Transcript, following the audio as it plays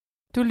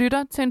Du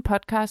lytter til en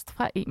podcast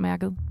fra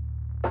E-mærket.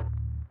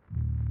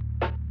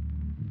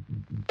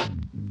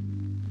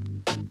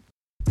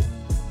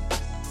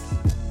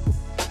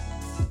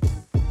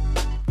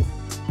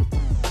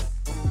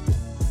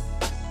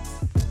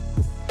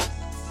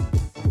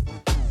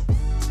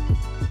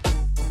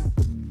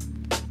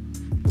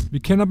 Vi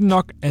kender dem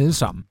nok alle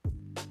sammen.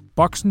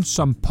 Boksen,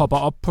 som popper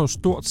op på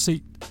stort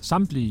set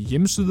samtlige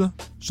hjemmesider,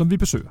 som vi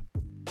besøger.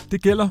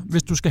 Det gælder,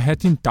 hvis du skal have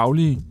din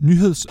daglige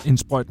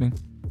nyhedsindsprøjtning,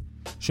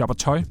 shopper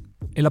tøj,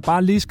 eller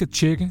bare lige skal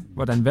tjekke,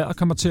 hvordan vejret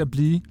kommer til at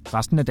blive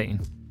resten af dagen.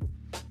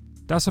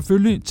 Der er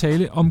selvfølgelig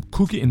tale om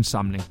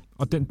cookie-indsamling,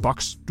 og den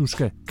boks, du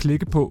skal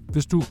klikke på,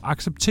 hvis du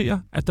accepterer,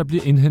 at der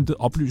bliver indhentet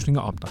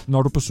oplysninger om dig,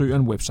 når du besøger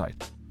en website.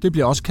 Det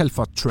bliver også kaldt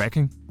for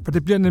tracking, for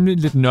det bliver nemlig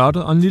lidt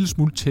nørdet og en lille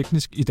smule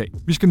teknisk i dag.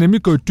 Vi skal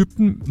nemlig gå i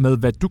dybden med,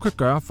 hvad du kan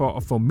gøre for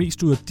at få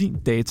mest ud af din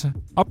data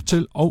op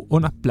til og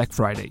under Black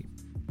Friday.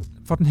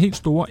 For den helt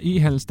store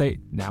e-handelsdag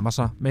nærmer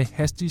sig med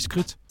hastige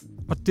skridt,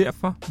 og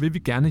derfor vil vi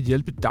gerne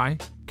hjælpe dig,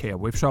 kære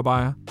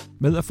webshop-ejer,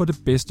 med at få det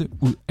bedste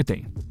ud af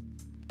dagen.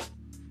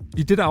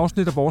 I dette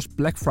afsnit af vores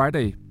Black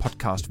Friday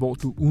podcast, hvor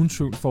du uden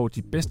tvivl får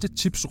de bedste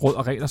tips, råd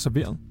og regler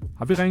serveret,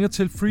 har vi ringet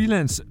til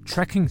freelance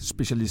tracking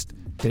specialist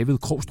David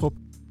Krogstrup,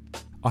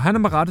 og han er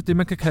med rette det,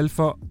 man kan kalde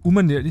for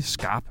umanerligt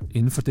skarp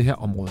inden for det her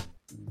område.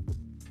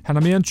 Han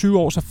har mere end 20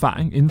 års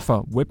erfaring inden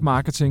for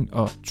webmarketing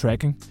og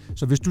tracking,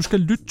 så hvis du skal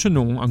lytte til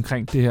nogen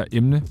omkring det her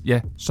emne,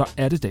 ja, så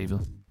er det David.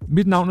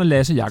 Mit navn er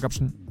Lasse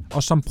Jacobsen,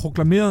 og som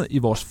proklameret i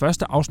vores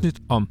første afsnit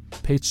om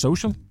paid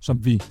social,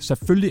 som vi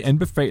selvfølgelig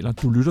anbefaler,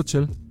 du lytter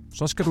til,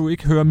 så skal du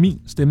ikke høre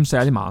min stemme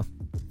særlig meget.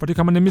 For det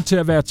kommer nemlig til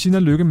at være Tina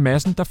Lykke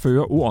Madsen, der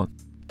fører ordet.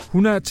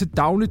 Hun er til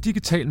daglig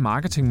digital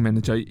marketing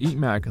manager i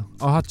E-mærket,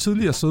 og har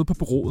tidligere siddet på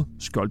bureauet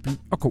Skjoldby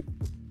 & Co.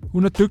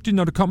 Hun er dygtig,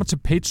 når det kommer til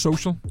paid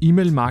social,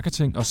 e-mail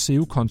marketing og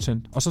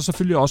SEO-content, og så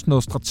selvfølgelig også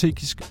noget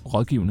strategisk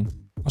rådgivning.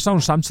 Og så er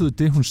hun samtidig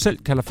det, hun selv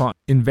kalder for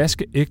en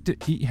vaskeægte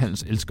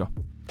e-handelselsker.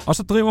 Og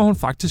så driver hun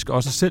faktisk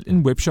også selv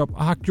en webshop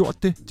og har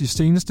gjort det de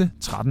seneste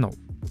 13 år.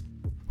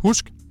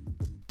 Husk,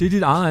 det er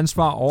dit eget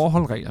ansvar at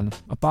overholde reglerne,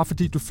 og bare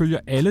fordi du følger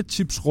alle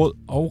tips, råd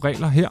og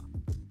regler her,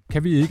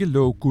 kan vi ikke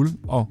love guld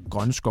og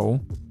grønne skove.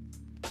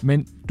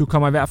 Men du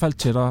kommer i hvert fald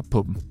tættere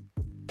på dem.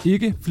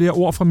 Ikke flere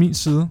ord fra min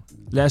side.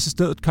 Lad os i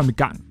stedet komme i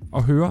gang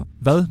og høre,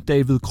 hvad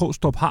David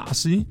Krogstrup har at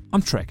sige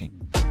om tracking.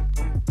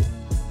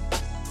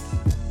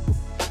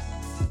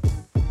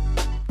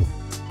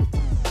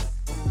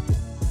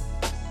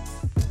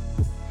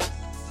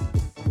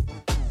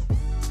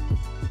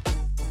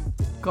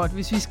 Godt,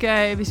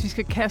 hvis vi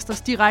skal kaste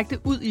os direkte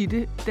ud i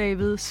det,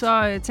 David,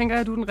 så tænker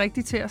jeg, at du er den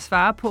rigtige til at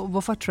svare på,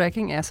 hvorfor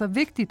tracking er så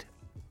vigtigt,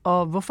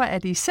 og hvorfor er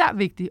det især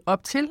vigtigt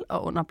op til og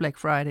under Black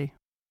Friday?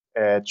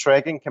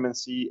 Tracking, kan man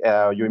sige,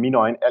 er jo i mine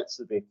øjne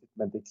altid vigtigt,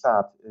 men det er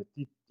klart, at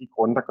de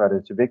grunde, der gør det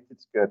til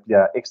vigtigt,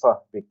 bliver ekstra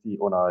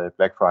vigtige under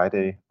Black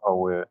Friday, og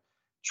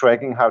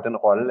tracking har jo den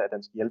rolle, at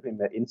den skal hjælpe en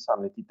med at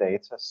indsamle de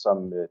data, som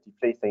de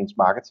fleste af ens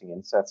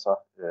marketingindsatser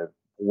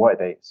bruger i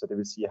dag. Så det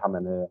vil sige, har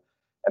man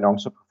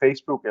annoncer på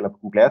Facebook eller på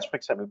Google Ads for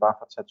eksempel, bare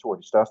for at tage to af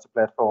de største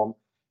platforme,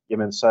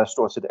 jamen så er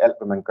stort set alt,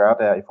 hvad man gør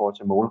der i forhold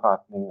til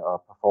målretning og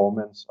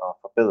performance og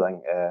forbedring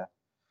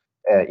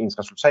af ens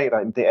resultater,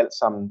 jamen det er alt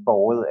sammen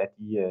båret af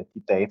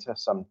de data,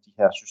 som de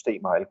her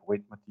systemer og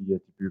algoritmer, de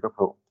bygger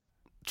på.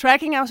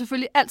 Tracking er jo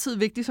selvfølgelig altid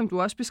vigtigt, som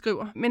du også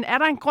beskriver, men er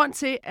der en grund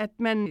til, at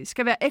man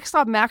skal være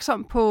ekstra opmærksom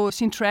på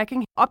sin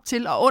tracking op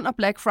til og under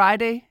Black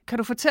Friday? Kan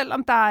du fortælle,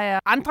 om der er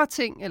andre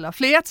ting eller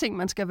flere ting,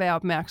 man skal være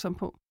opmærksom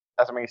på?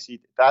 Altså man kan sige,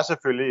 der er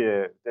selvfølgelig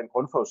den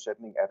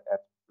grundforudsætning,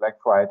 at Black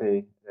Friday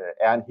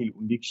er en helt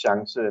unik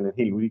chance, en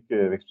helt unik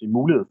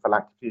mulighed for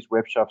langt de fleste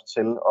webshops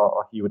til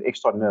at hive et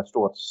ekstraordinært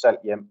stort salg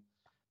hjem.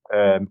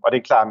 Og det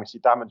er klart, man kan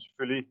sige, der er man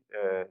selvfølgelig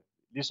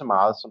lige så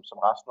meget som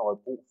resten af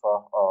året brug for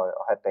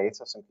at have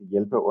data, som kan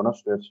hjælpe og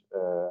understøtte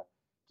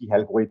de her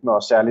algoritmer,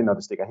 og særligt når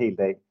det stikker helt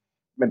af.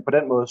 Men på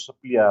den måde, så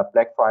bliver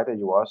Black Friday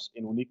jo også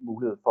en unik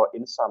mulighed for at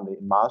indsamle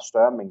en meget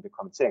større mængde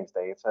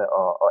konverteringsdata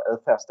og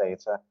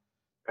adfærdsdata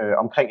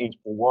omkring ens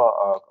brugere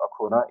og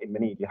kunder, end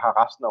man egentlig har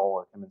resten af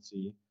året, kan man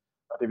sige.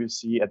 Og det vil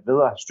sige, at ved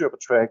at have styr på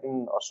tracking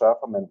og sørge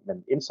for, at man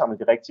indsamler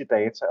de rigtige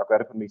data og gør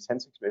det på den mest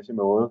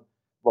hensigtsmæssige måde,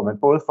 hvor man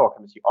både får,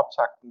 kan man sige,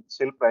 optakten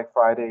til Black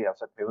Friday,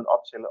 altså perioden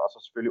op til, og så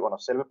selvfølgelig under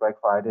selve Black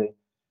Friday,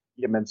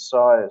 jamen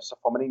så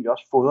får man egentlig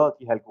også fodret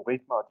de her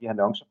algoritmer og de her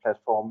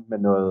annonceplatforme med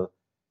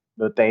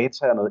noget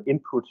data og noget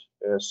input,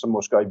 som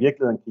måske i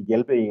virkeligheden kan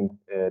hjælpe en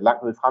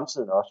langt ud i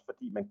fremtiden også,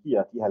 fordi man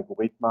giver de her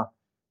algoritmer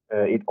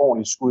et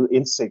ordentligt skud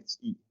indsigt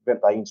i, hvem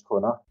der er ens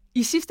kunder.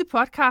 I sidste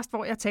podcast,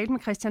 hvor jeg talte med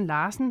Christian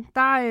Larsen,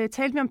 der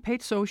talte vi om paid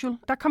social.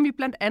 Der kom vi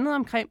blandt andet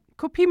omkring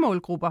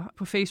kopimålgrupper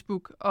på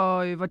Facebook,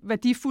 og hvor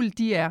værdifulde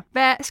de er.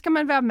 Hvad skal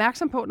man være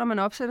opmærksom på, når man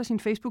opsætter sin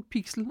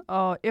Facebook-pixel,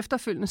 og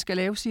efterfølgende skal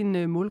lave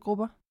sine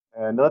målgrupper?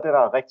 Noget af det,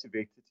 der er rigtig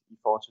vigtigt i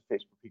forhold til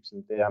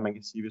Facebook-pixelen, det er, at man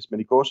kan sige, hvis man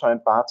i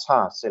gåseøjne bare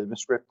tager selve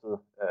scriptet,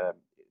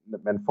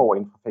 man får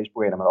ind fra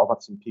Facebook, når man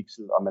opretter sin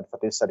pixel, og man får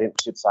det sat ind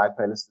på sit site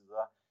på alle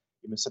steder,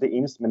 jamen så det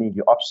eneste, man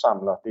egentlig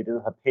opsamler, det er det,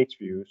 der hedder page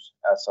views,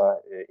 altså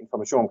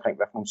information omkring,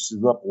 hvad for nogle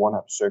sider brugerne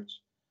har besøgt.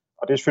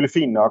 Og det er selvfølgelig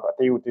fint nok, og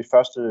det er jo det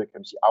første, kan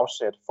man sige,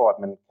 afsæt for, at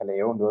man kan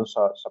lave noget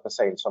så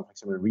basalt som for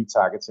eksempel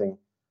retargeting,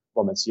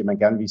 hvor man siger, at man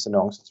gerne vil vise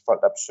annoncer til folk,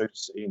 der har besøgt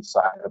en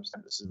site eller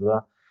bestemte sider.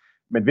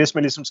 Men hvis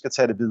man ligesom skal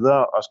tage det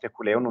videre og skal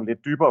kunne lave nogle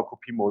lidt dybere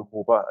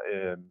kopimålgrupper,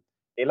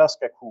 eller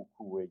skal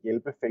kunne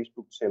hjælpe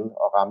Facebook til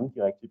at ramme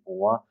de rigtige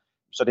brugere,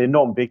 så det er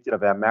enormt vigtigt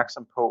at være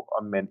opmærksom på,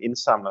 om man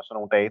indsamler sådan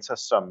nogle data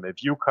som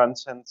view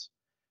content,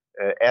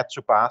 add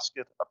to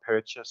basket og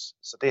purchase.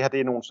 Så det her, det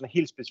er nogle sådan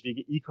helt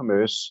specifikke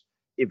e-commerce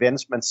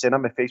events, man sender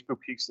med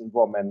Facebook-pixelen,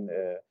 hvor man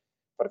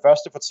for det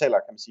første fortæller,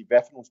 kan man sige,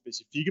 hvad for nogle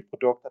specifikke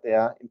produkter det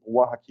er, en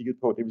bruger har kigget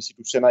på. Det vil sige,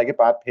 du sender ikke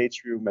bare et page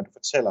view, men du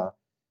fortæller,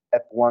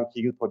 at brugeren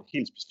kiggede på et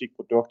helt specifikt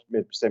produkt med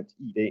et bestemt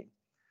ID.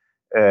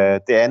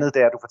 Det andet, det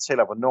er, at du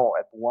fortæller, hvornår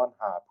at brugeren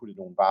har puttet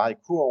nogle varer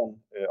i kurven,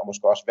 og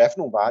måske også, hvad for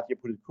nogle varer de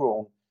har puttet i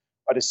kurven.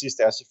 Og det sidste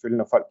er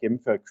selvfølgelig, når folk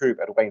gennemfører et køb,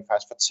 at du rent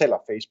faktisk fortæller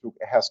Facebook,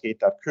 at her skete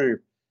der et køb,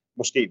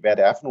 måske hvad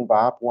det er for nogle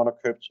varer, brugeren har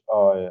købt,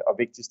 og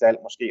vigtigst af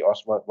alt måske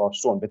også, hvor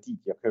stor en værdi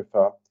de har købt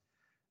for.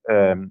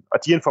 Og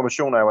de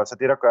informationer er jo altså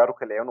det, der gør, at du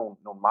kan lave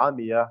nogle meget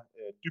mere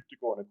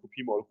dybdegående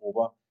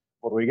kopimålgrupper,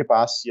 hvor du ikke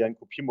bare siger en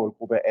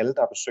kopimålgruppe af alle,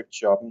 der har besøgt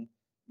shoppen,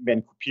 men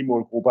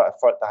kopimålgrupper af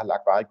folk, der har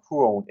lagt varer i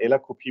kurven, eller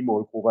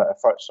kopimålgrupper af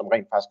folk, som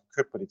rent faktisk har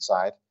købt på dit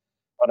site.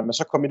 Og når man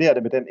så kombinerer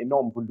det med den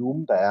enorme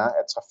volumen, der er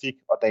af trafik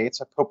og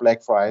data på Black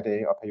Friday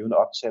og perioden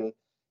op til,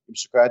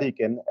 så gør det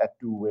igen, at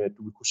du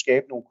vil kunne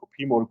skabe nogle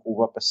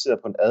kopimålgrupper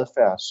baseret på en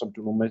adfærd, som du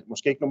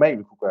måske ikke normalt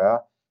vil kunne gøre,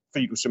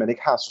 fordi du simpelthen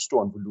ikke har så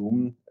stor en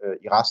volumen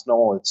i resten af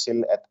året til,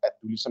 at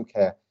du ligesom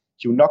kan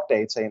hive nok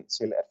data ind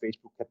til, at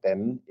Facebook kan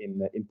danne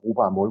en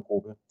brugbar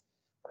målgruppe.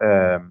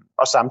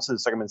 Og samtidig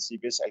så kan man sige,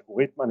 hvis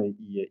algoritmerne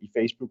i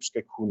Facebook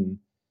skal kunne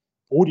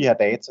bruge de her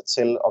data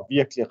til at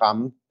virkelig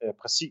ramme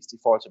præcist i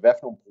forhold til, hvad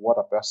for nogle brugere,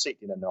 der bør se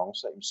dine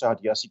annoncer, så har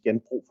de også igen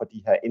brug for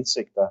de her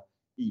indsigter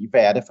i,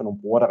 hvad er det for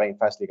nogle brugere, der rent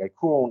faktisk ligger i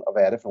kurven, og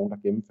hvad er det for nogle,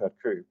 der gennemfører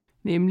et køb.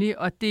 Nemlig,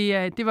 og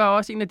det var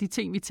også en af de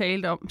ting, vi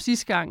talte om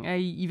sidste gang, at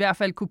i hvert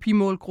fald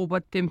kopimålgrupper,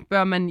 dem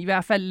bør man i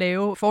hvert fald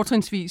lave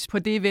fortrinsvis på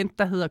det event,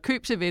 der hedder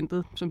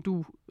købseventet, som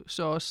du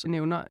så også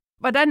nævner.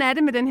 Hvordan er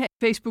det med den her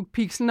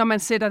Facebook-pixel, når man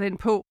sætter den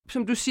på?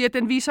 Som du siger,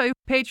 den viser jo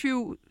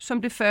pageview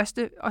som det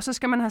første, og så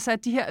skal man have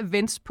sat de her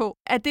events på.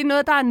 Er det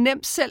noget, der er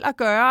nemt selv at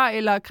gøre,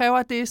 eller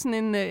kræver det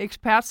sådan en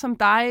ekspert som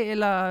dig,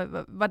 eller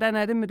hvordan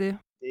er det med det?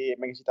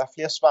 Man kan sige, der er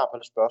flere svar på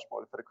det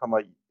spørgsmål, for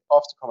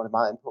ofte kommer det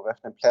meget an på, hvad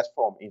for en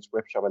platform ens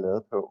webshop er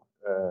lavet på.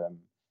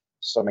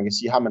 Så man kan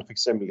sige, har man for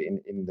eksempel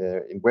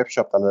en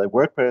webshop, der er lavet i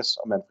WordPress,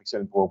 og man for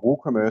eksempel bruger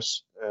WooCommerce,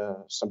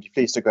 som de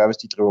fleste gør,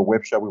 hvis de driver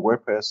webshop i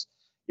WordPress,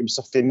 jamen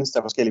så findes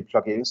der forskellige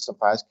plugins, som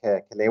faktisk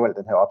kan lave al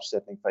den her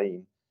opsætning for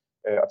en.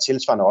 Og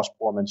tilsvarende også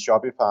bruger man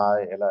Shopify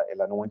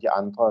eller nogle af de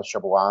andre,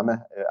 Shoporama,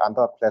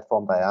 andre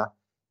platforme, der er,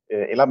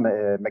 eller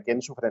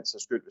Magento for den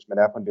sags skyld, hvis man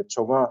er på en lidt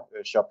tungere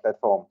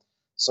shop-platform,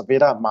 så vil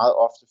der meget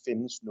ofte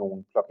findes nogle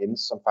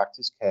plugins, som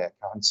faktisk kan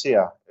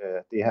håndtere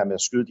det her med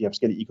at skyde de her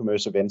forskellige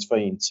e-commerce events for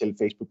en til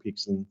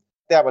Facebook-pixelen.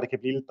 Der, hvor det kan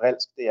blive lidt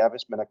drilsk, det er,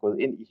 hvis man er gået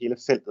ind i hele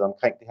feltet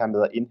omkring det her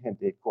med at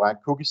indhente et korrekt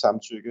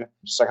cookie-samtykke,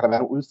 så kan der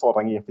være nogle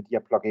udfordringer i at få de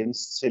her plugins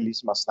til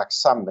ligesom at snakke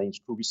sammen med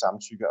ens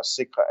cookie-samtykke og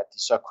sikre, at de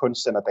så kun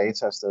sender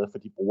data afsted for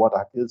de brugere, der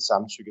har givet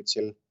samtykke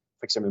til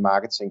f.eks.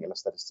 marketing eller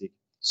statistik.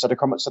 Så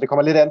det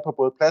kommer lidt an på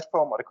både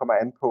platform, og det kommer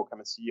an på, kan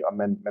man sige, om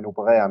man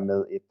opererer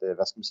med et,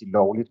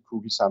 lovligt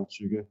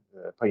cookie-samtykke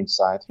på ens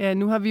site. Ja,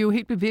 nu har vi jo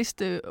helt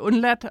bevidst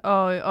undladt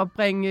at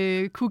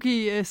bringe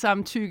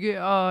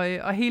cookie-samtykke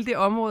og hele det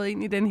område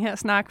ind i den her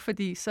snak,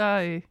 fordi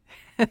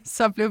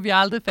så blev vi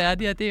aldrig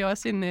færdige, og det er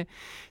også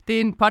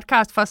en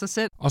podcast for sig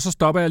selv. Og så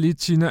stopper jeg lige,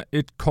 Tina,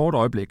 et kort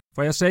øjeblik.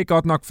 For jeg sagde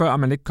godt nok før, at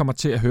man ikke kommer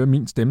til at høre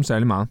min stemme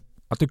særlig meget.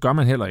 Og det gør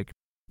man heller ikke.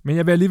 Men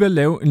jeg vil alligevel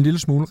lave en lille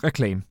smule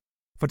reklame.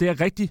 For det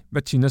er rigtigt,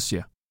 hvad Tina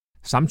siger.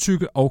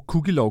 Samtykke- og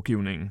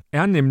cookie-lovgivningen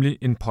er nemlig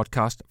en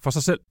podcast for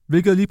sig selv,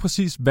 hvilket er lige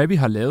præcis, hvad vi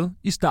har lavet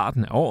i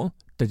starten af året,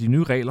 da de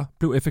nye regler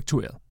blev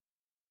effektueret.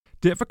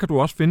 Derfor kan du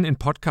også finde en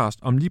podcast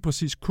om lige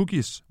præcis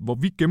cookies, hvor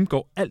vi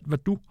gennemgår alt, hvad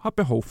du har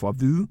behov for at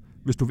vide,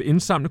 hvis du vil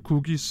indsamle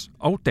cookies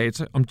og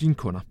data om dine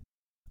kunder.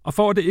 Og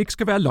for at det ikke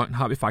skal være løgn,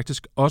 har vi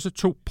faktisk også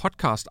 2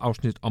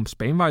 podcast-afsnit om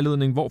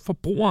spamvejledning, hvor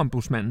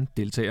Forbrugerombudsmanden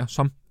deltager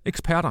som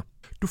eksperter.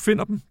 Du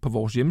finder dem på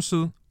vores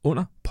hjemmeside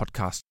under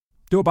podcast.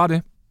 Det var bare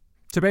det.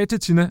 Tilbage til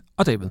Tina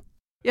og David.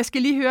 Jeg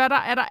skal lige høre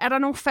dig. Er der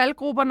nogle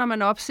faldgrupper, når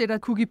man opsætter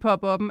cookie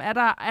pop-up'en?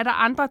 Er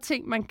der andre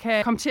ting, man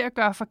kan komme til at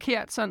gøre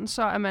forkert, sådan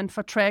så at man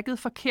får tracket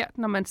forkert,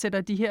 når man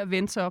sætter de her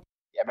events op?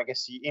 Ja, man kan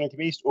sige, en af de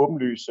mest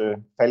åbenlyse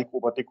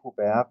faldgrupper, det kunne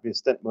være, hvis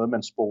den måde,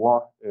 man sporer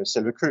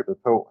selve købet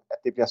på, at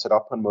det bliver sat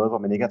op på en måde,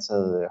 hvor man ikke har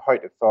taget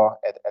højde for,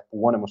 at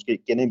brugerne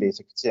måske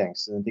genindlæser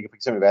kvitteringssiden. Det kan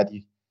fx være, at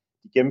de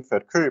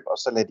gennemfører et køb, og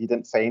så lader de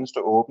den fane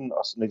stå åben,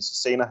 og så når de så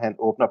senere hen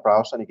åbner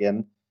browseren igen,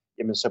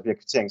 jamen så bliver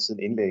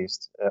kvitteringssiden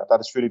indlæst. Og der er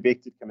det selvfølgelig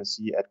vigtigt, kan man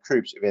sige, at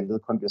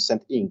købseventet kun bliver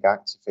sendt én gang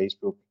til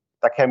Facebook.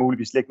 Der kan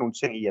muligvis ligge nogle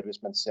ting i, at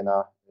hvis man sender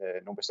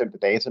nogle bestemte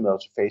data med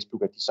til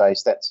Facebook, at de så er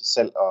i stand til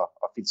selv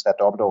at filtrere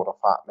dobbeltordre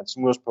fra. Men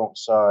som udgangspunkt,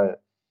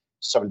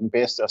 så vil den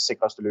bedste og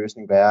sikreste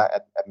løsning være,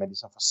 at man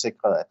ligesom får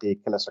sikret, at det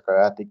ikke kan lade sig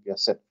gøre, at det ikke bliver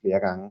sendt flere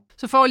gange.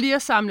 Så for lige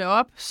at samle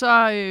op, så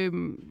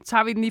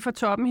tager vi den lige fra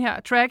toppen her.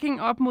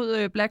 Tracking op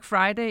mod Black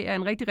Friday er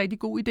en rigtig, rigtig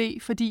god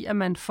idé, fordi at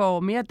man får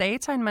mere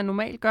data, end man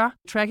normalt gør.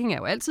 Tracking er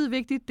jo altid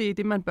vigtigt. Det er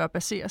det, man bør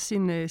basere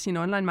sin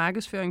online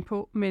markedsføring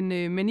på.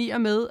 Men i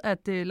og med,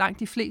 at langt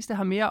de fleste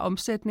har mere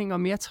omsætning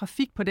og mere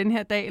trafik på den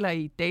her dag, eller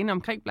i dagene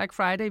omkring Black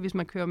Friday, hvis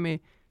man kører med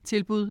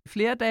tilbud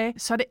flere dage,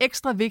 så er det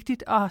ekstra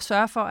vigtigt at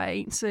sørge for, at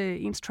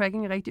ens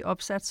tracking er rigtig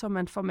opsat, så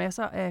man får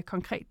masser af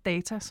konkret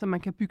data, som man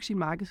kan bygge sin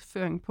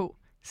markedsføring på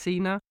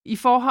senere. I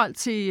forhold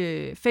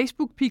til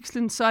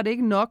Facebook-pixelen, så er det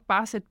ikke nok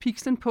bare at sætte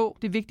pixelen på.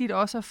 Det er vigtigt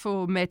også at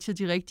få matchet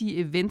de rigtige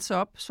events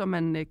op, så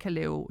man kan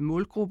lave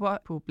målgrupper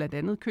på blandt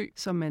andet kø,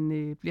 så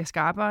man bliver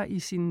skarpere i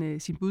sine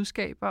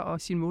budskaber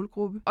og sin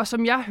målgruppe. Og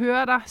som jeg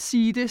hører dig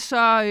sige det,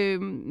 så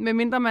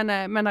medmindre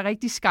man er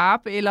rigtig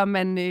skarp, eller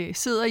man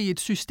sidder i et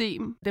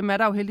system, dem er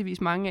der jo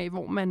heldigvis mange af,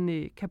 hvor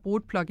man kan bruge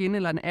et plugin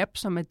eller en app,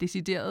 som er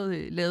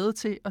decideret lavet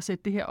til at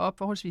sætte det her op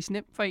forholdsvis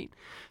nemt for en,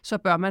 så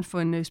bør man få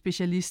en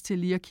specialist til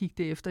lige at kigge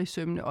det efter i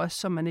sømmene, også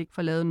så man ikke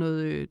får lavet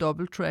noget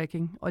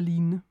dobbelt-tracking og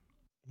lignende.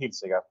 Helt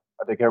sikkert.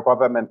 Og det kan jo godt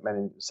være, at man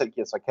selv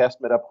giver sig kast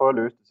med det og prøver at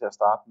løse det til at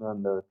starte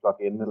med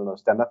plugin eller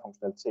noget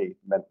standardfunktionalitet.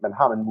 Men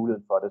har man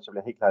muligheden for det, så vil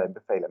jeg helt klart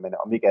anbefale, at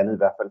man om ikke andet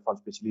i hvert fald får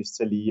en specialist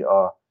til lige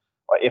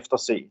at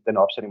efterse den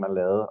opsætning, man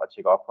lavede, og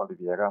tjekke op, om det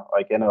virker. Og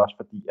igen også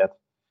fordi, at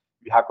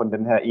vi har kun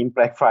den her ene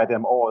Black Friday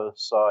om året,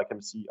 så kan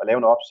man sige, at lave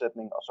en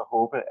opsætning, og så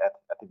håbe,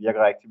 at det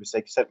virker rigtigt, hvis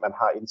ikke selv man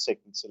har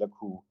indsigten til at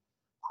kunne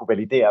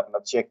validere den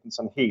og tjekke den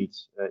sådan helt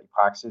i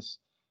praksis,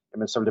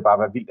 jamen så vil det bare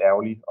være vildt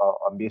ærgerligt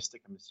at miste,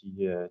 kan man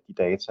sige, de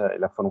data,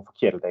 eller få nogle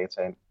forkerte data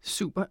ind.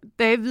 Super.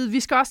 David, vi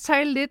skal også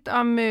tale lidt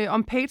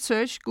om paid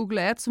search,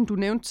 Google Ads, som du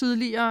nævnte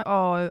tidligere,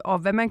 og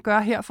hvad man gør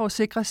her for at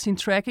sikre sin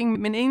tracking.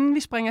 Men inden vi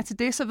springer til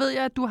det, så ved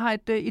jeg, at du har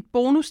et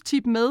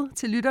bonustip med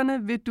til lytterne.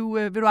 Vil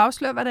du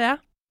afsløre, hvad det er?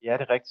 Ja,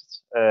 det er rigtigt.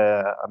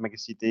 Og man kan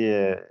sige, det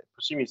på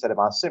sin vis er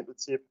det meget simpelt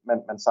tip,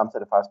 men samtidig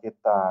er det faktisk et,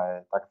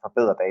 der kan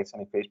forbedre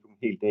dataen i Facebook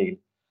en hel del.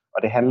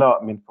 Og det handler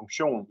om en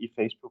funktion i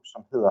Facebook,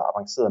 som hedder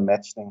avanceret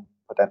matchning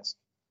på dansk,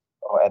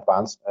 og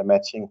advanced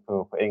matching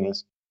på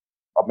engelsk.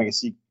 Og man kan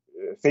sige,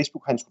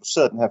 Facebook har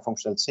introduceret den her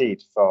funktionalitet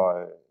for,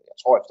 jeg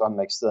tror efterhånden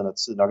har eksisteret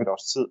noget tid, nok et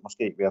års tid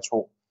måske, vil jeg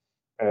tro,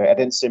 af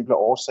den simple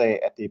årsag,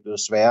 at det er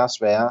blevet sværere og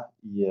sværere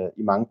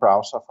i mange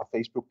browser fra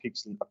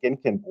Facebook-pixelen at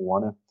genkende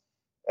brugerne.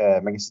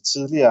 Man kan sige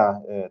tidligere,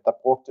 der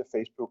brugte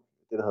Facebook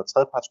det, der hedder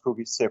tredjeparts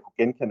cookies, til at kunne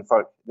genkende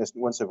folk,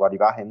 næsten uanset hvor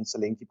de var henne, så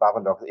længe de bare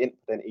var logget ind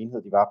på den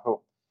enhed, de var på.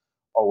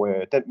 Og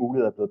den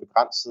mulighed er blevet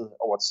begrænset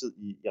over tid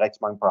i rigtig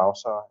mange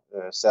browser,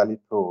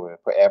 særligt på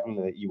Apple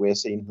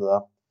iOS-enheder.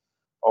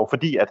 Og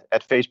fordi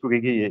at Facebook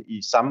ikke i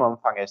samme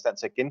omfang er i stand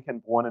til at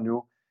genkende brugerne nu,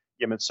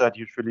 jamen så er de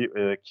selvfølgelig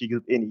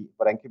kigget ind i,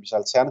 hvordan kan vi så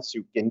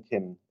alternativt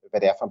genkende, hvad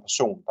det er for en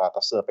person,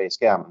 der sidder bag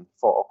skærmen,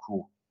 for at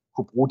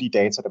kunne bruge de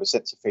data, der bliver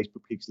sendt til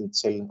Facebook-pixelen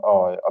til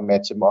at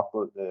matche dem op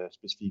mod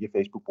specifikke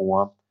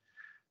Facebook-brugere.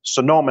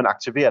 Så når man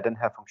aktiverer den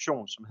her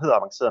funktion, som hedder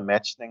avanceret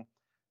matchning,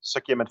 så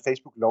giver man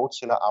Facebook lov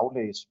til at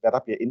aflæse, hvad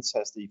der bliver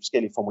indtastet i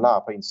forskellige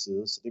formularer på ens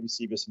side. Så det vil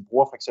sige, hvis en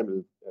bruger for eksempel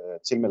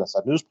tilmelder sig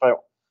et nyhedsbrev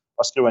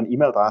og skriver en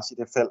e-mailadresse i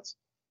det felt,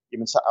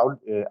 jamen så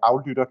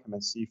aflytter, kan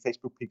man sige,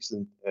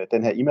 Facebook-pixelen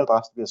den her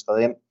e-mailadresse, der bliver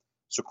skrevet ind,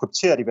 så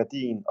krypterer de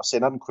værdien og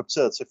sender den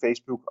krypteret til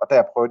Facebook, og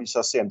der prøver de så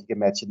at se, om de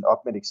kan matche den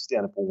op med en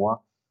eksisterende bruger.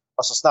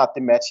 Og så snart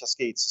det match er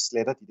sket, så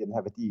sletter de den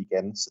her værdi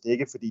igen. Så det er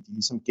ikke fordi, de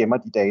ligesom gemmer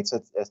de data,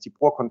 altså de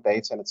bruger kun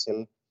dataene til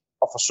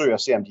at forsøge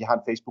at se, om de har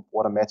en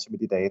Facebook-bruger, der matcher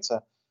med de data.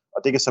 Og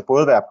det kan så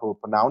både være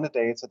på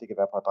navnedata, det kan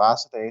være på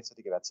adressedata,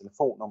 det kan være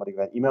telefonnummer, det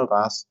kan være en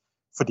e-mailadresse,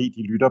 fordi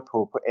de lytter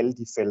på alle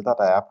de felter,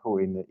 der er på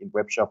en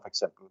webshop for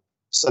eksempel.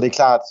 Så det er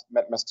klart,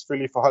 man skal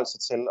selvfølgelig forholde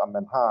sig til, om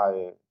man har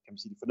kan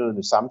man sige, de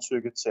fornødne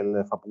samtykke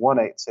fra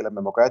brugerne af til, at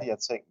man må gøre de her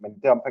ting. Men i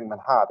det omfang,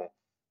 man har det,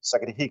 så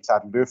kan det helt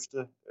klart løfte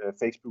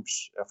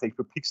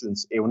Facebook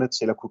Pixelens evne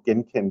til at kunne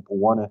genkende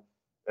brugerne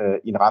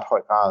i en ret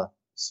høj grad.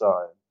 Så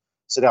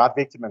det er ret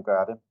vigtigt, at man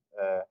gør det.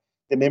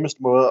 Den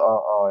nemmeste måde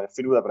at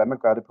finde ud af, hvordan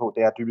man gør det på,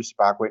 det er dybest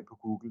bare at gå ind på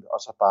Google, og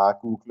så bare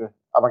google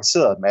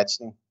avanceret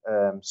matchning.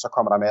 Så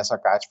kommer der masser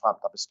af guides frem,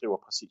 der beskriver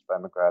præcis,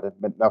 hvordan man gør det.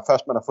 Men når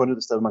først man har fundet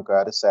det sted, man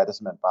gør det, så er det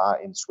simpelthen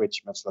bare en switch,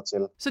 man slår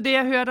til. Så det,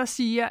 jeg hører dig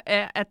sige,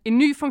 er, at en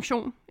ny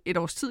funktion, et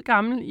års tid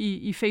gammel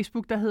i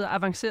Facebook, der hedder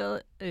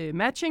avanceret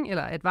matching,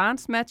 eller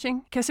advanced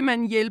matching, kan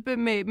simpelthen hjælpe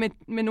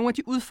med nogle af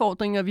de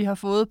udfordringer, vi har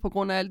fået på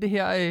grund af alt det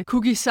her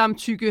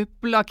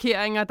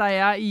cookie-samtykke-blokeringer, der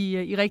er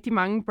i rigtig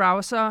mange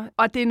browser.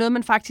 Og det er noget,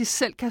 man faktisk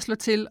selv kan slå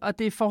til, og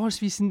det er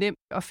forholdsvis nemt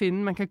at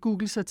finde. Man kan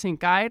google sig til en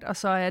guide, og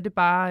så er det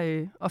bare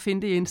at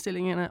finde det i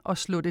indstillingerne og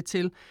slå det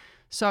til.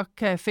 Så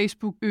kan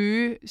Facebook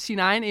øge sin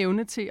egen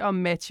evne til at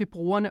matche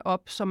brugerne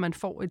op, så man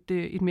får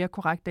et mere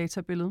korrekt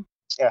databillede.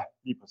 Ja,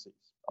 lige præcis.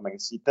 Og man kan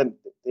sige,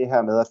 det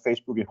her med, at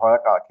Facebook i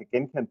højere grad kan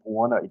genkende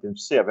brugerne og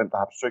identificere, hvem der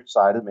har besøgt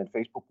sitet med en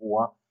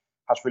Facebook-bruger,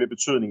 har selvfølgelig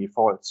betydning i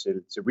forhold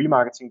til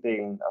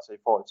remarketing-delen, altså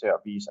i forhold til at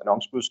vise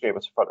annoncebudskaber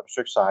til folk, der har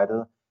besøgt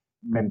sitet.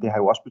 Men det har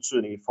jo også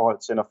betydning i forhold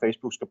til, når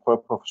Facebook skal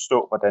prøve på at forstå,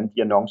 hvordan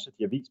de annoncer,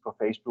 de har vist på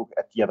Facebook,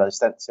 at de har været i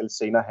stand til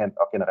senere hen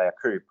at generere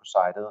køb på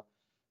sitet.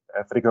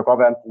 For det kan jo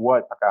godt være, at en bruger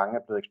et par gange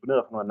er blevet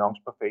eksponeret for nogle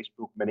annoncer på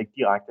Facebook, men ikke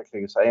direkte har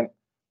klikket sig ind.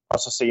 Og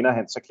så senere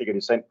hen, så klikker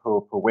de sig ind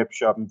på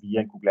webshoppen via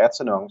en Google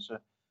Ads-annonce.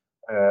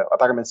 Og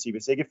der kan man sige, at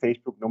hvis ikke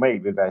Facebook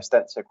normalt vil være i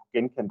stand til at kunne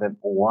genkende den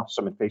bruger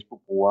som en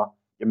Facebook-bruger,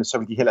 jamen så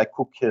vil de heller ikke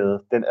kunne kæde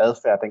den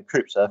adfærd, den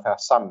købsadfærd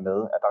sammen med,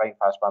 at der rent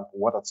faktisk var en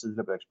bruger, der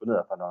tidligere blev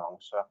eksponeret for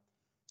annoncer.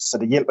 Så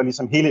det hjælper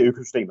ligesom hele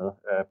økosystemet,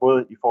 både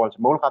i forhold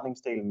til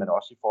målretningsdelen, men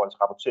også i forhold til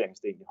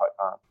rapporteringsdelen i høj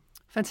grad.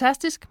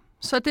 Fantastisk.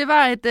 Så det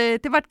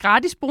var et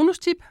gratis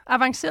bonustip.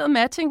 Avanceret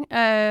matching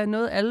er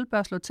noget, alle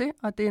bør slå til,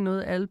 og det er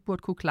noget, alle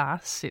burde kunne klare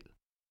selv.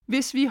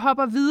 Hvis vi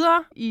hopper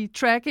videre i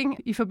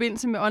tracking i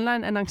forbindelse med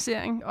online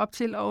annoncering op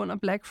til og under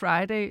Black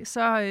Friday,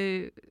 så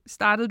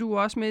startede du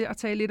også med at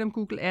tale lidt om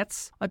Google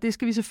Ads, og det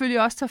skal vi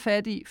selvfølgelig også tage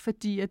fat i,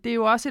 fordi at det er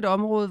jo også et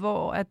område,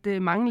 hvor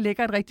at mange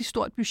lægger et rigtig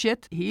stort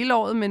budget hele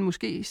året, men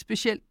måske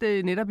specielt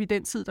netop i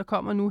den tid, der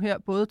kommer nu her,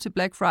 både til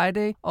Black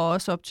Friday og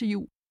også op til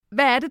jul.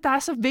 Hvad er det, der er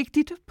så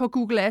vigtigt på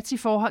Google Ads i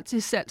forhold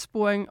til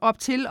salgssporing op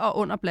til og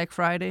under Black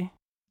Friday?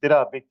 Det,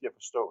 der er vigtigt at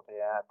forstå, det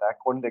er, at der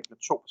er grundlæggende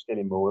 2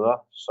 forskellige måder,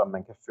 som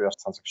man kan føre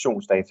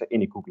transaktionsdata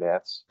ind i Google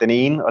Ads. Den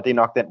ene, og det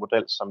er nok den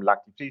model, som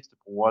langt de fleste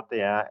bruger,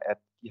 det er, at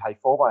de har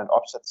i forvejen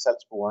opsat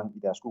salgssporing i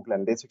deres Google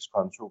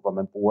Analytics-konto, hvor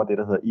man bruger det,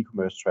 der hedder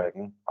e-commerce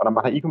tracking. Og når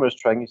man har e-commerce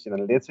tracking i sin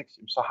Analytics,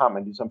 så har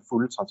man ligesom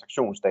fulde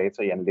transaktionsdata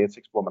i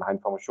Analytics, hvor man har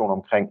information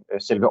omkring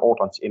selve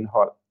ordrens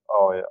indhold.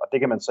 Og det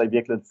kan man så i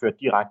virkeligheden føre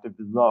direkte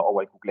videre over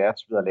i Google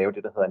Ads ved at lave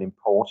det, der hedder en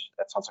import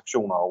af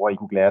transaktioner over i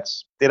Google Ads.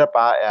 Det, der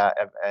bare er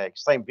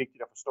ekstremt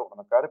vigtigt at forstå, når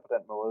man gør det på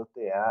den måde,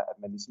 det er, at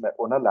man ligesom er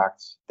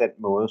underlagt den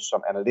måde, som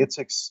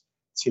Analytics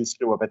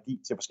tilskriver værdi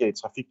til forskellige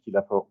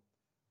trafikkilder på.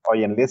 Og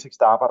i Analytics,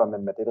 der arbejder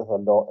man med det, der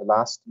hedder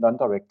last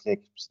non-direct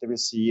click. Så det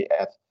vil sige,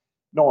 at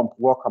når en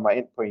bruger kommer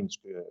ind på ens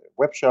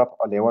webshop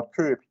og laver et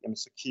køb, jamen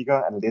så kigger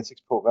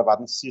Analytics på, hvad var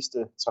den sidste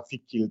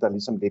trafikkilde, der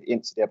ligesom ledte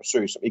ind til det her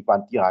besøg, som ikke var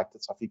en direkte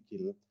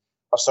trafikkilde.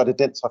 Og så er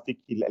det den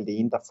trafikkilde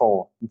alene, der får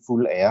den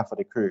fulde ære for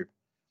det køb.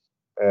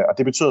 Og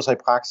det betyder så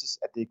i praksis,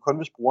 at det er kun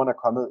hvis brugeren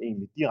er kommet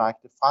egentlig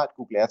direkte fra et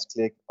Google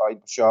Ads-klik og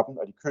ind på shoppen,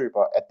 og de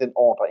køber, at den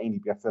ordre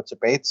egentlig bliver ført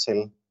tilbage til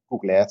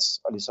Google Ads,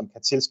 og ligesom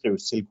kan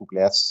tilskrives til Google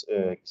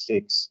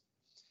Ads-kliks.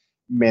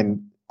 Men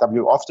der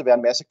vil jo ofte være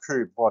en masse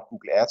køb, hvor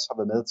Google Ads har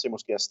været med til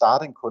måske at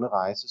starte en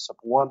kunderejse, så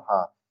brugeren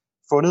har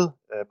fundet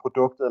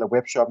produktet eller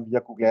webshoppen via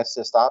Google Ads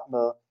til at starte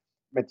med,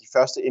 men de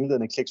første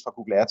indledende kliks fra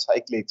Google Ads har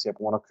ikke ledt til, at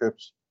brugeren har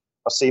købt.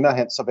 Og senere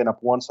hen, så vender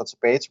brugeren så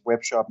tilbage til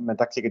webshoppen, men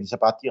der klikker de så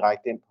bare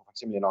direkte ind på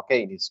f.eks. en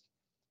organisk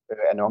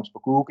annonce på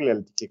Google,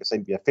 eller de klikker sig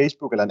ind via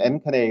Facebook eller en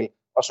anden kanal,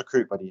 og så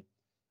køber de.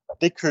 Og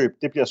det køb,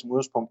 det bliver som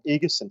udgangspunkt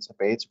ikke sendt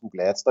tilbage til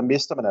Google Ads. Der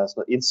mister man altså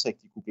noget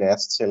indsigt i Google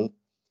Ads til,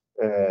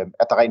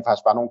 at der rent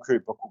faktisk var nogle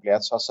køb, hvor Google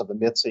Ads også har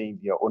været med til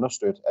egentlig at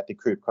understøtte, at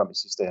det køb kom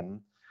i sidste ende.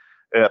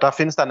 Og der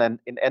findes der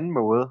en anden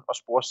måde at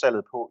spore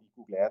salget på i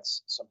Google Ads,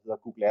 som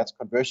hedder Google Ads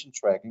Conversion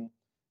Tracking,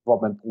 hvor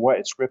man bruger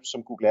et script,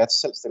 som Google Ads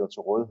selv stiller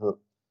til rådighed.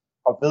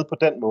 Og ved på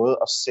den måde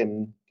at sende,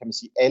 kan man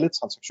sige, alle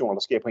transaktioner,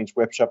 der sker på ens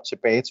webshop,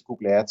 tilbage til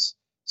Google Ads,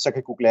 så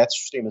kan Google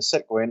Ads-systemet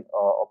selv gå ind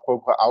og prøve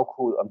på at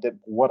afkode, om den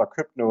bruger, der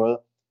købt noget,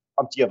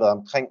 om de har været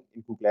omkring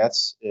en Google Ads,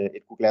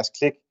 et Google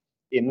Ads-klik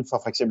inden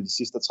for eksempel de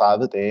sidste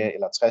 30 dage,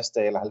 eller 60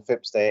 dage, eller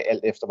 90 dage,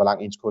 alt efter hvor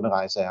lang ens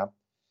kunderejse er.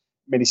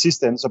 Men i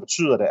sidste ende, så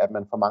betyder det, at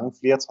man får mange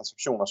flere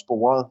transaktioner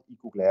sporet i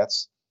Google Ads,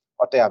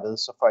 og derved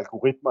så får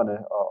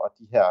algoritmerne og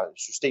de her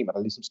systemer,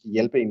 der ligesom skal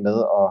hjælpe en med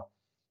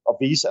at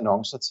vise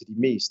annoncer til de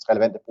mest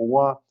relevante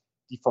brugere,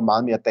 de får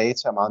meget mere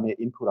data og meget mere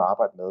input at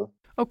arbejde med.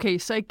 Okay,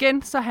 så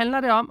igen, så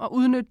handler det om at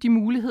udnytte de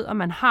muligheder,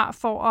 man har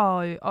for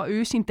at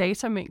øge sin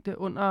datamængde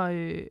under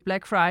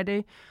Black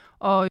Friday,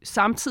 og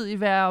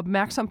samtidig være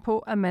opmærksom på,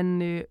 at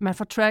man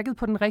får tracket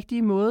på den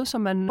rigtige måde, så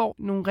man får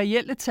nogle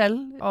reelle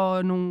tal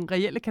og nogle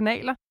reelle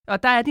kanaler.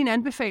 Og der er din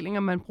anbefaling,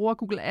 at man bruger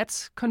Google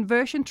Ads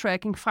Conversion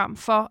Tracking frem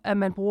for, at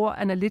man bruger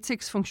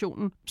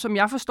Analytics-funktionen. Som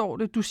jeg forstår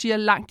det, du siger,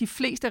 langt de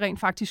fleste rent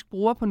faktisk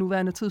bruger på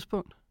nuværende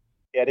tidspunkt.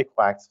 Ja, det er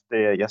korrekt.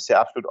 Jeg ser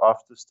absolut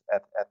oftest,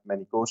 at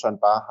man i gåsøjne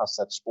bare har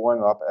sat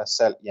sporing op af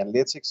salg i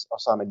Analytics, og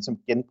så har man ligesom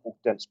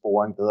genbrugt den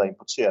sporing ved at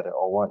importere det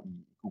over i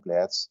Google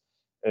Ads.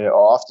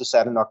 Og ofte så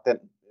er det nok den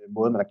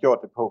måde, man har gjort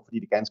det på, fordi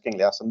det ganske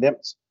enkelt er så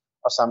nemt,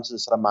 og samtidig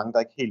så er der mange, der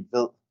ikke helt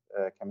ved,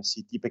 kan man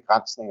sige, de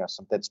begrænsninger,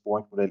 som den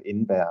sporingsmodel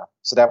indebærer.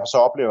 Så derfor så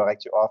oplever jeg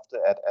rigtig ofte,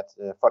 at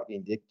folk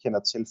egentlig ikke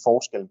kender til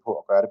forskellen på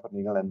at gøre det på den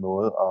ene eller anden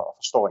måde, og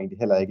forstår egentlig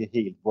heller ikke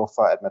helt,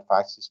 hvorfor at man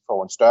faktisk får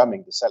en større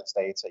mængde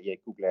salgsdata i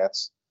Google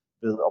Ads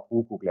ved at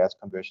bruge Google Ads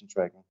Conversion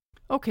Tracking.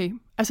 Okay,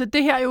 altså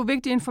det her er jo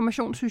vigtig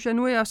information, synes jeg.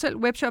 Nu er jeg jo selv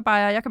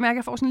webshop-ejer, jeg kan mærke,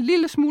 at jeg får sådan en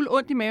lille smule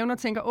ondt i maven og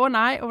tænker, åh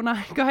nej,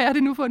 gør jeg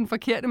det nu på den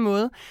forkerte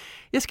måde?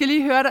 Jeg skal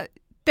lige høre dig.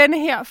 Denne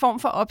her form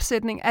for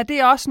opsætning, er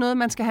det også noget,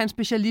 man skal have en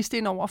specialist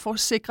ind over for at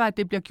sikre, at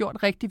det bliver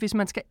gjort rigtigt, hvis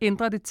man skal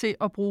ændre det til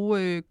at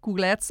bruge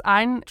Google Ads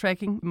egen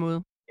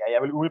tracking-måde? Ja,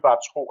 Jeg vil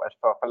umiddelbart tro, at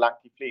for langt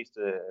de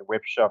fleste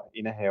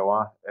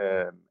webshop-indehavere,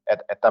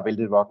 at der vil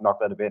det nok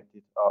være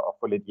nødvendigt at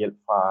få lidt hjælp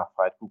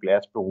fra et Google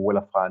Ads-bureau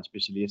eller fra en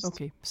specialist.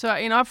 Okay, så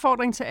en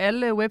opfordring til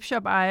alle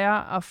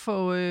webshop-ejere at få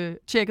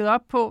tjekket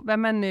op på,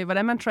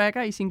 hvordan man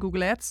tracker i sin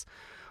Google Ads.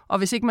 Og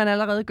hvis ikke man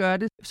allerede gør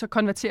det, så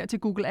konverter til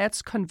Google Ads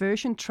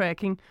Conversion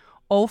Tracking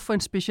og få en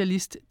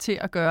specialist til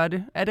at gøre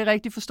det. Er det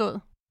rigtigt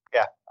forstået?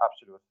 Ja,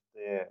 absolut.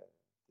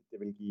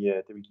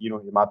 Det vil give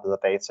nogle meget bedre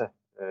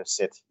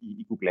datasæt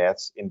i Google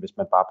Ads, end hvis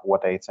man bare bruger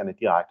dataene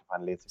direkte fra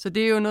Analytics. Så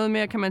det er jo noget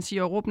mere, kan man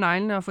sige, at råbe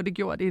neglene og få det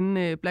gjort,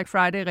 inden Black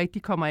Friday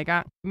rigtig kommer i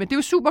gang. Men det er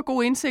jo super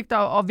gode indsigter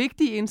og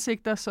vigtige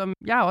indsigter, som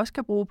jeg også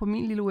kan bruge på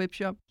min lille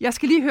webshop. Jeg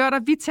skal lige høre dig.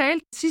 Vi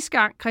talte sidste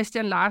gang,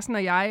 Christian Larsen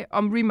og jeg,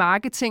 om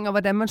remarketing og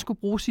hvordan man skulle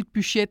bruge sit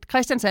budget.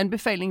 Christians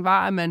anbefaling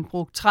var, at man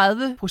brugte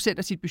 30%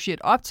 af sit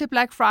budget op til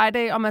Black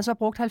Friday, og man så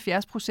brugte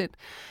 70%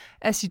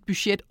 af sit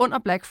budget under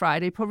Black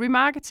Friday på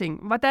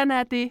remarketing. Hvordan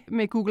er det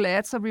med Google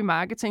Ads og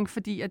remarketing?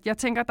 Fordi at jeg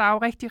tænker, der er jo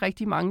rigtig,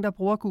 rigtig mange, der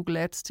bruger Google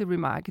Ads til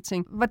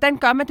remarketing. Hvordan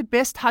gør man det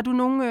bedst? Har du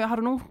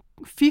nogle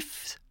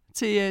fif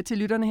til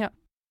lytterne her?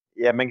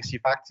 Ja, man kan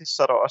sige faktisk,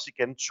 så er der også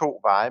igen 2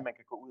 veje, man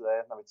kan gå ud af,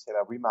 når vi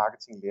taler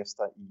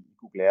remarketing-lister i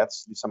Google Ads,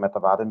 ligesom at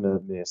der var det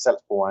med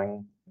salgsboringen.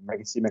 Man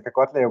kan sige, man kan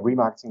godt lave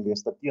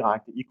remarketing-lister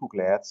direkte i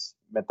Google Ads,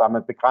 men der er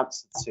man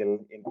begrænset til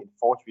en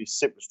forholdsvis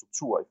simpel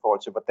struktur i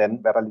forhold til,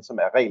 hvad der ligesom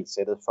er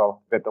regelsættet for,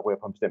 hvem der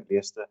ryger på en bestemt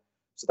liste.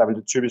 Så der vil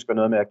det typisk være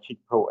noget med at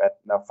kigge på, at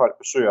når folk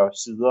besøger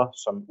sider,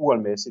 som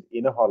uregelmæssigt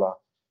indeholder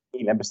en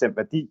eller anden bestemt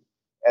værdi,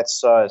 at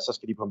så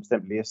skal de på en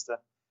bestemt liste.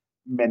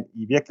 Men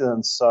i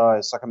virkeligheden,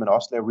 så kan man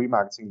også lave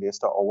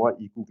remarketing-lister over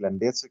i Google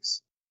Analytics.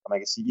 Og man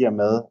kan sige, i og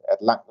med, at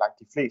langt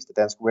de fleste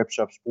danske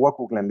webshops bruger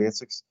Google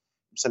Analytics,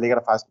 så ligger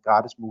der faktisk en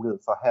gratis mulighed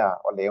for her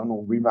at lave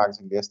nogle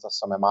remarketing-lister,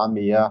 som er meget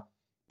mere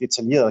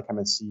detaljeret, kan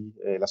man sige,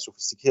 eller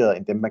sofistikeret,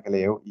 end dem, man kan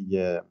lave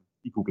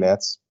i Google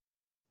Ads.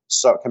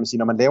 Så kan man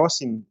sige, når man laver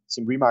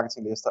sin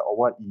remarketing-lister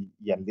over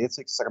i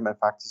Analytics, så kan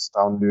man faktisk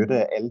drage nytte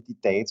af alle de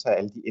data,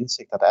 alle de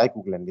indsigter, der er i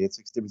Google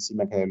Analytics. Det vil sige,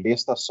 at man kan lave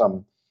lister, som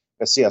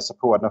baserer sig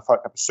på, at når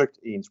folk har besøgt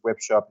ens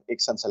webshop x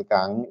antal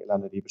gange, eller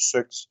når de har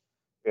besøgt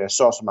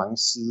så mange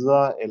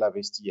sider, eller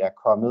hvis de er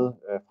kommet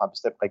fra en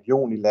bestemt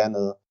region i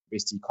landet,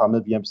 hvis de er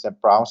kommet via en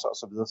bestemt browser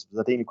osv.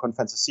 Det er egentlig kun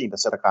fantasien, der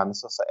sætter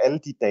grænser. Så alle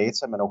de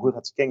data, man overhovedet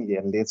har tilgængelige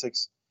i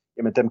Analytics,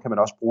 jamen dem kan man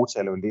også bruge til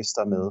at lave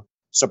lister med.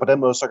 Så på den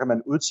måde, så kan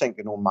man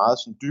udtænke nogle meget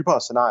sådan,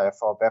 dybere scenarier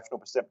for, hvad for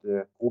nogle bestemte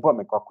grupper,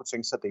 man godt kunne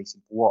tænke sig at dele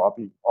sine brugere op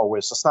i. Og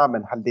så snart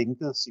man har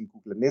linket sin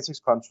Google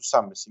Analytics-konto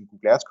sammen med sin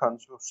Google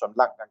Ads-konto, som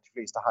langt de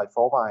fleste har i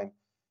forvejen,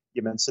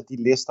 jamen så de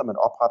lister, man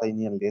opretter ind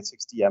i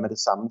Analytics, de er med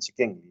det samme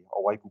tilgængelige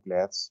over i Google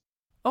Ads.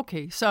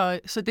 Okay,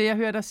 så det jeg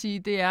hørte dig sige,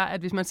 det er, at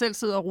hvis man selv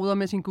sidder og ruder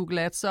med sin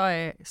Google Ads,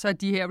 så er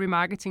de her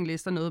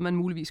remarketing-lister noget, man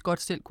muligvis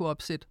godt selv kunne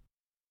opsætte.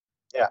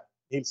 Ja,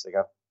 helt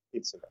sikkert.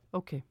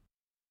 Okay.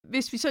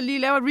 Hvis vi så lige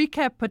laver et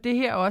recap på det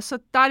her også, så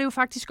der er det jo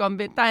faktisk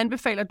omvendt. Der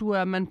anbefaler du,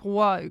 at man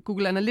bruger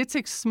Google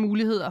Analytics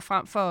muligheder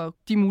frem for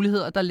de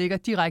muligheder, der ligger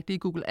direkte i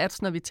Google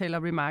Ads, når vi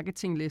taler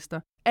remarketing-lister.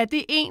 Er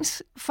det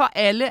ens for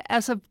alle?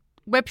 Altså,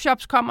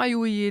 webshops kommer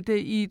jo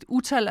i et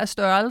utal af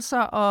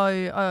størrelser, og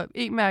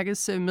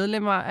e-mærkets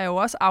medlemmer er jo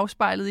også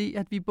afspejlet i,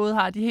 at vi både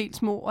har de helt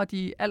små og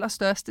de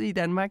allerstørste i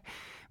Danmark.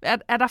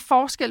 Er der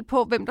forskel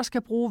på, hvem der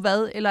skal bruge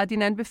hvad, eller er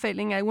din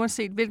anbefaling, at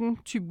uanset hvilken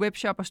type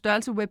webshop og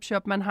størrelse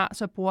webshop man har,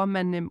 så bruger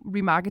man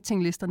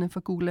remarketing-listerne for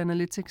Google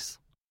Analytics?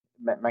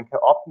 Man kan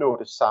opnå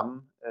det samme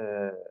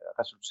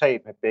resultat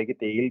med begge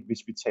dele,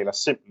 hvis vi taler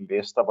simple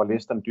lister, hvor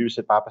listerne dybest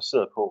set bare er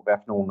baseret på, hvad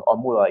for nogle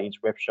områder af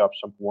ens webshop,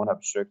 som brugerne har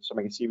besøgt. Så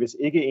man kan sige, hvis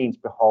ikke ens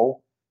behov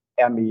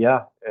er mere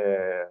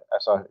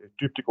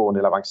dybdegående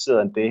eller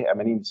avanceret end det, at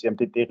man egentlig siger, at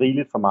det er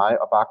rigeligt for mig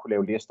at bare kunne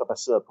lave lister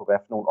baseret på, hvad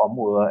for nogle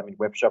områder af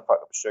min webshop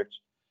folk har besøgt,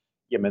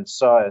 jamen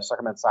så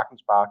kan man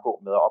sagtens bare gå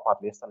med at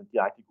oprette listerne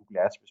direkte i Google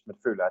Ads, hvis man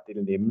føler, at det er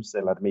det nemmeste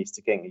eller det mest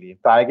tilgængelige.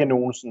 Der er ikke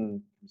nogen sådan,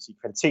 kan man sige,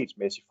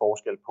 kvalitetsmæssig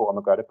forskel på, om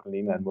man gør det på den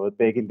ene eller anden måde.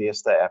 Begge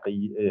lister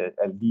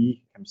er lige,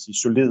 kan man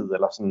sige, solide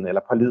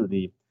eller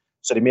pålidelige.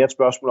 Så det er mere et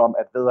spørgsmål om,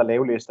 at ved at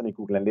lave listerne i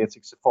Google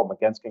Analytics, så får man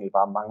ganske enkelt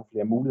bare mange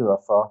flere muligheder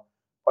for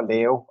at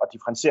lave og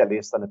differentiere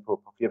listerne på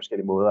flere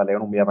forskellige måder og lave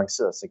nogle mere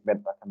avancerede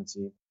segmenter, kan man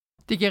sige.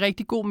 Det giver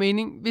rigtig god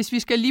mening. Hvis vi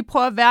skal lige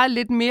prøve at være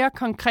lidt mere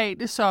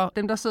konkrete, så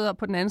dem, der sidder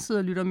på den anden side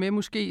og lytter med,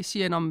 måske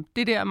siger, om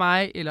det der er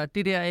mig, eller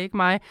det der er ikke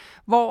mig.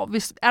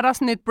 Er der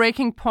sådan et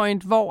breaking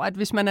point, hvor at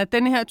hvis man er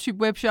denne her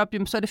type webshop,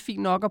 jamen, så er det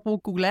fint nok at bruge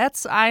Google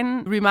Ads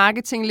egen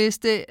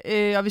remarketing-liste,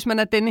 og hvis man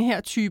er denne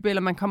her type,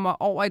 eller man kommer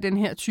over i den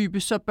her type,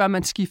 så bør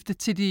man skifte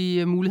til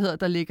de muligheder,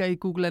 der ligger i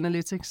Google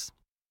Analytics.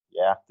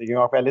 Ja, det kan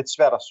nok være lidt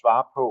svært at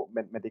svare på,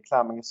 men det er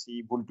klart, man kan sige,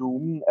 at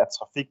volumen af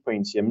trafik på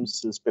ens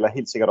hjemmeside spiller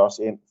helt sikkert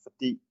også ind,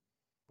 fordi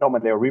når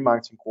man laver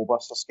remarketing-grupper,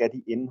 så skal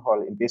de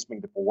indeholde en vis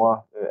mængde brugere.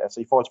 Altså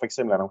i forhold til for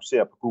eksempel at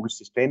annoncere på Googles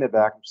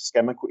display-netværk, så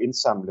skal man kunne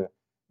indsamle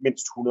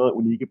mindst 100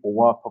 unikke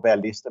brugere på hver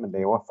liste, man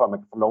laver, for at man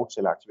kan få lov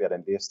til at aktivere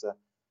den liste.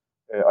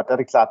 Og der er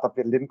det klart, der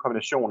bliver lidt en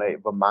kombination af,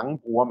 hvor mange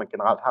brugere man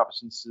generelt har på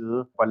sin side,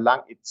 hvor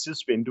lang et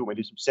tidsvindue man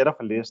ligesom sætter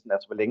for listen,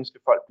 altså hvor længe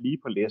skal folk blive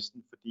på listen,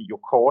 fordi jo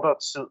kortere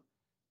tid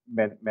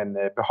man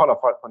beholder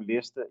folk på en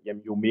liste,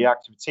 jamen jo mere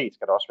aktivitet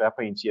skal der også være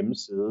på ens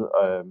hjemmeside,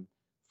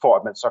 for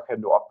at man så kan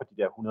nå op på de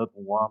der 100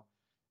 brugere.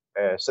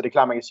 Så det er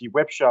klart, man kan sige,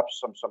 webshops,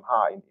 som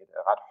har et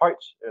ret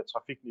højt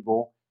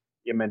trafikniveau,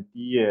 jamen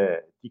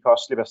de kan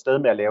også slippe afsted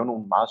med at lave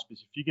nogle meget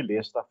specifikke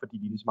lister, fordi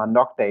de ligesom har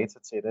nok data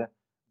til det.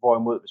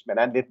 Hvorimod, hvis man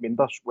er en lidt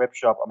mindre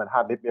webshop, og man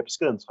har lidt mere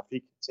beskeden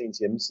trafik til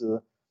ens hjemmeside,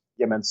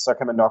 jamen så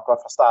kan man nok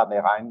godt fra starten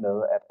af regne med,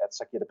 at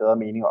så giver det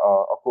bedre mening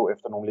at gå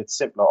efter nogle lidt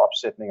simplere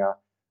opsætninger,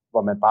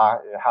 hvor man bare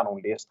har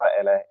nogle lister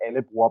af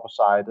alle brugere på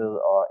sitet,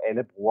 og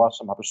alle brugere,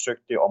 som har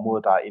besøgt det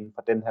område, der er inden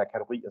for den her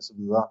kategori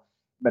osv.,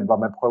 men hvor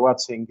man prøver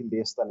at tænke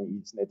listerne i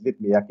sådan et lidt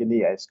mere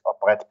generisk og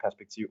bredt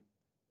perspektiv,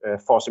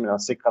 for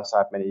simpelthen at sikre sig,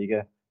 at man ikke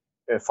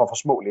får for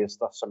små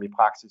lister, som i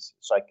praksis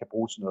så ikke kan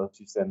bruges til noget til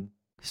sidste ende.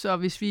 Så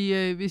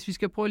hvis vi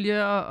skal prøve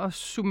lige at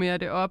summere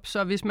det op,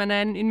 så hvis man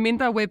er en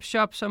mindre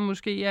webshop, som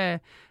måske er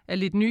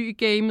lidt ny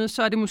i gamet,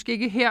 så er det måske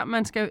ikke her,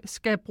 man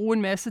skal bruge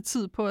en masse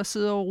tid på at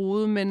sidde og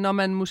rode, men når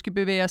man måske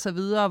bevæger sig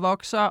videre og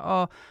vokser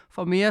og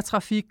får mere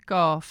trafik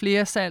og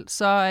flere salg,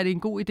 så er det en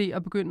god idé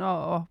at begynde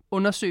at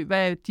undersøge,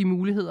 hvad de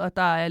muligheder,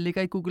 der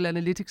ligger i Google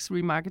Analytics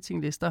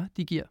remarketing-lister,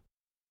 de giver.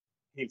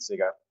 Helt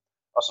sikkert.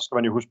 Og så skal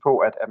man jo huske på,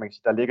 at man kan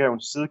sige, der ligger jo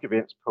en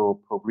sidegevinst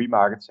på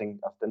remarketing,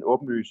 altså den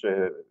åbenlyse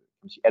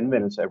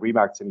anvendelse af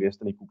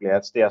remarketing-listerne i Google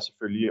Ads, det er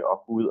selvfølgelig at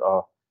gå ud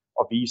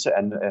og vise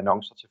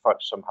annoncer til folk,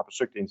 som har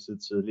besøgt en side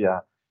tidligere.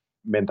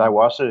 Men der er jo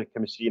også,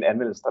 kan man sige, en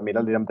anvendelse, der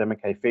minder lidt om det,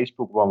 man kan i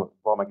Facebook,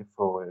 hvor man kan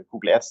få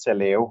Google Ads til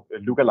at lave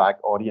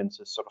lookalike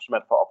audiences, så du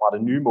simpelthen får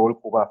oprettet nye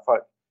målgrupper af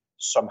folk,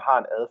 som har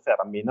en adfærd,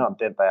 der minder om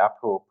den, der er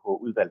på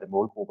udvalgte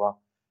målgrupper.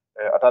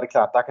 Og der er det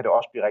klart, der kan det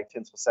også blive rigtig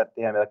interessant,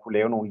 det her med at kunne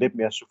lave nogle lidt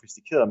mere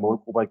sofistikerede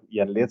målgrupper i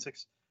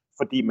Analytics,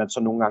 fordi man så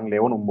nogle gange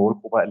laver nogle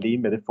målgrupper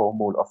alene med det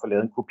formål at få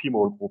lavet en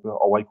kopimålgruppe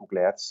over i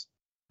Google Ads.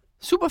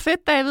 Super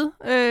fedt, David.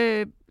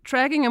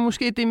 Tracking er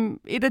måske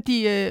et af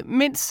de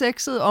mindst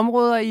sexede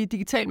områder i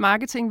digital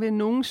marketing, vil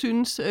nogen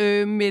synes,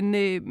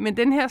 men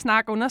den her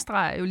snak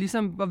understreger jo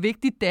ligesom, hvor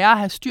vigtigt det er at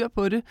have styr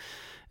på det,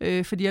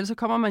 fordi ellers så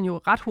kommer man jo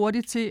ret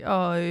hurtigt til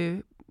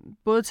at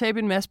både tabe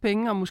en masse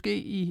penge og måske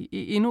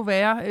i endnu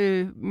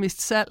værre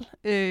miste salg,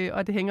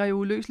 og det hænger jo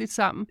uløseligt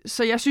sammen.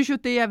 Så jeg synes jo,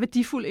 det er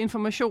værdifuld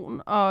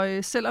information, og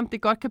selvom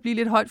det godt kan blive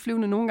lidt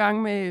højtflyvende nogle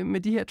gange med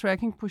de her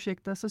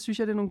tracking-projekter, så synes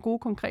jeg, det er nogle gode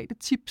konkrete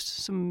tips,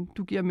 som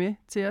du giver med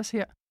til os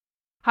her.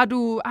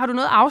 Har du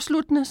noget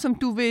afsluttende, som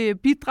du vil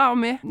bidrage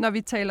med, når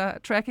vi taler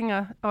tracking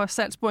og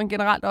salgssporing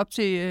generelt op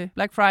til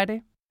Black Friday?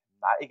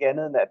 Nej, ikke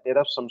andet end at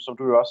netop, som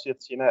du jo også siger,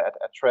 Tina,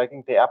 at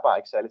tracking, det er bare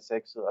ikke særlig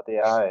sexet, og det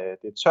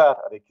er tørt,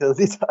 og det er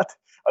kedeligt,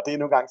 og det er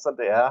nogle gange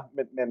sådan, det er.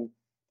 Men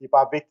det er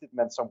bare vigtigt, at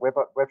man som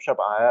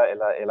webshop-ejer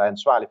eller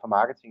ansvarlig for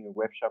marketing i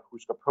webshop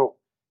husker på,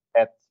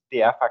 at det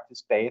er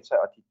faktisk data,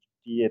 og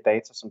de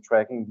data, som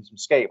tracking ligesom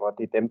skaber,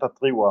 det er dem, der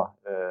driver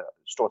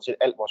stort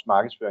set al vores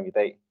markedsføring i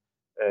dag,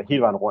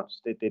 hele vejen rundt.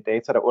 Det er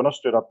data, der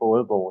understøtter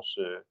både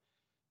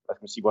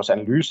vores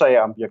analyser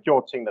af, om vi har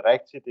gjort tingene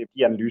rigtigt. Det er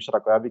de analyser, der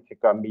gør, at vi kan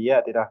gøre mere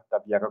af det,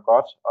 der virker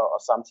godt. Og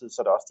samtidig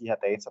så er det også de her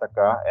data, der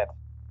gør, at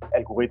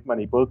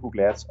algoritmerne i både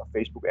Google Ads og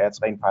Facebook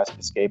Ads rent faktisk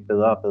kan skabe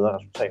bedre og bedre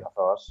resultater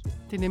for os.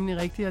 Det er nemlig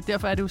rigtigt, og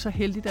derfor er det jo så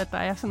heldigt, at der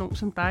er sådan nogen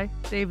som dig,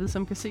 David,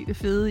 som kan se det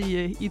fede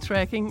i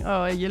tracking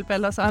og hjælpe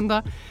alle os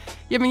andre.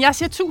 Jamen, jeg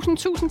siger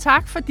tusind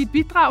tak for dit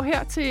bidrag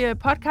her til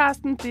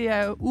podcasten. Det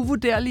er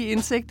uvurderlig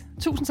indsigt.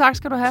 Tusind tak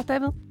skal du have,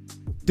 David.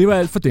 Det var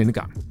alt for denne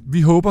gang.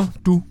 Vi håber,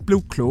 du blev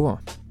klogere.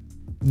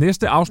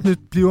 Næste afsnit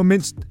bliver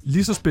mindst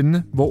lige så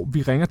spændende, hvor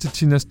vi ringer til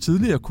Tinas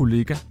tidligere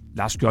kollega,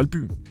 Lars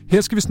Skjoldby.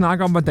 Her skal vi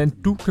snakke om, hvordan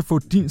du kan få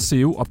din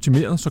SEO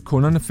optimeret, så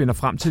kunderne finder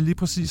frem til lige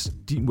præcis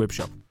din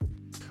webshop.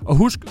 Og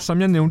husk, som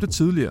jeg nævnte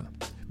tidligere,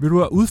 vil du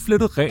have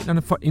udflettet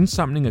reglerne for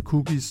indsamling af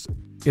cookies,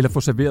 eller få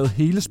serveret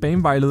hele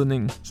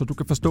spamvejledningen, så du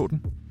kan forstå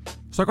den,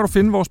 så kan du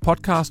finde vores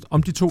podcast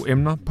om de 2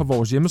 emner på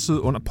vores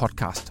hjemmeside under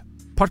podcast.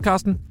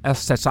 Podcasten er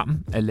sat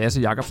sammen af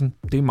Lasse Jacobsen,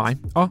 det er mig,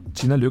 og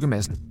Tina Lykke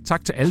Madsen.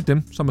 Tak til alle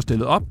dem, som har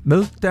stillet op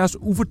med deres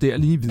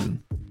uvurderlige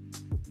viden.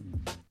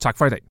 Tak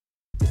for i dag.